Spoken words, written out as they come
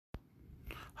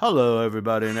Hello,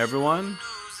 everybody and everyone.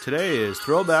 Today is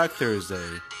Throwback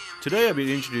Thursday. Today I'll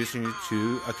be introducing you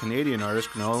to a Canadian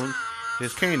artist known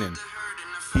as Kanan.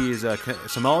 He is a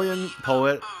Somalian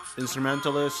poet,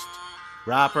 instrumentalist,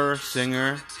 rapper,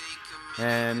 singer,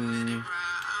 and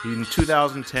in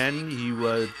 2010 he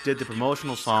did the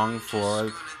promotional song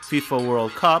for FIFA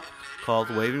World Cup called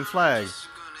Waving Flag.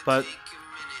 But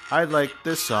I like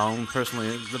this song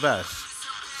personally the best.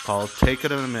 It's called Take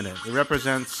It in a Minute. It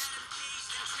represents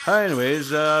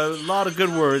anyways, a lot of good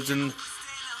words and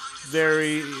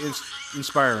very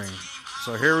inspiring.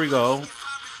 So here we go.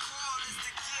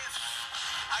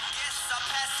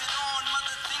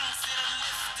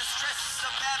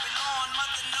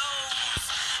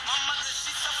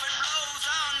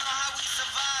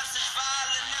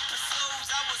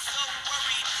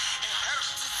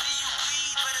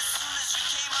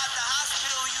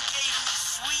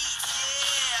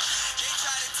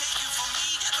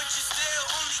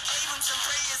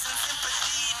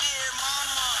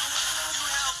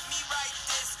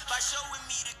 Showing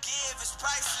me to give is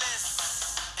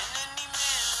priceless. And any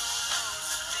man who knows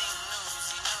a thing knows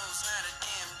he knows not a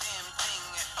damn thing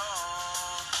at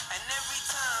all. And every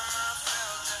time I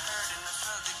felt the hurt and I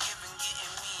felt the giving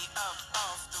getting me up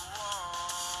off the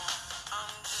wall.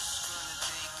 I'm just gonna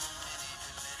take a minute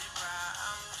and let it ride.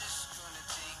 I'm just gonna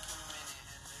take a minute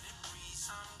and let it breathe.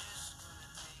 I'm just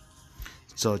gonna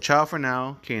take. So ciao for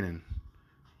now, Kanan.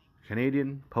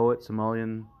 Canadian poet,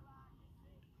 Somalian,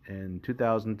 in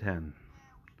 2010.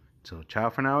 So ciao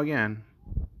for now again.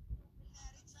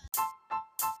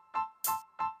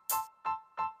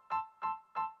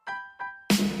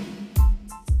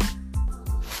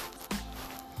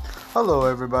 Hello,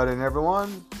 everybody and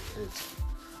everyone. It's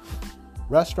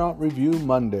Restaurant Review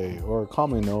Monday, or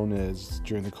commonly known as,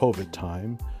 during the COVID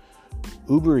time,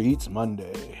 Uber Eats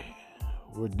Monday.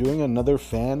 We're doing another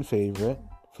fan favorite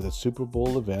for the Super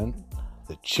Bowl event,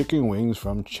 the chicken wings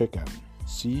from Chicken.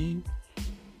 CHKN,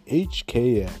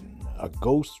 a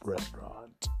ghost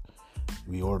restaurant.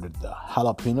 We ordered the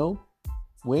jalapeno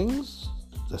wings,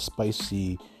 the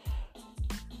spicy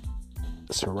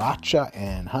sriracha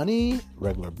and honey,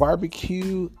 regular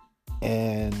barbecue,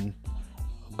 and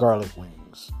garlic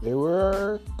wings. They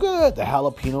were good. The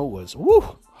jalapeno was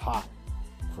hot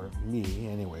for me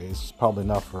anyways. Probably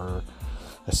not for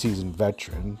a seasoned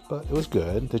veteran, but it was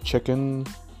good. The chicken,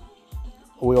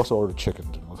 we also ordered chicken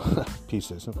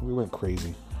pieces. We went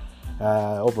crazy.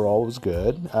 Overall, it was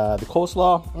good. The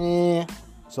coleslaw,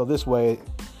 So this way,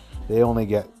 they only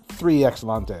get 3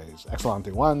 excelentes.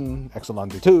 Excelente 1,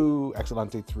 excelente 2,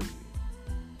 excelente 3.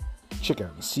 Chicken,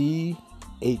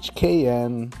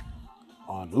 CHKN,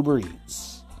 on Uber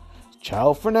Eats.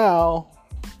 Ciao for now.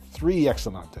 3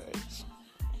 excelentes.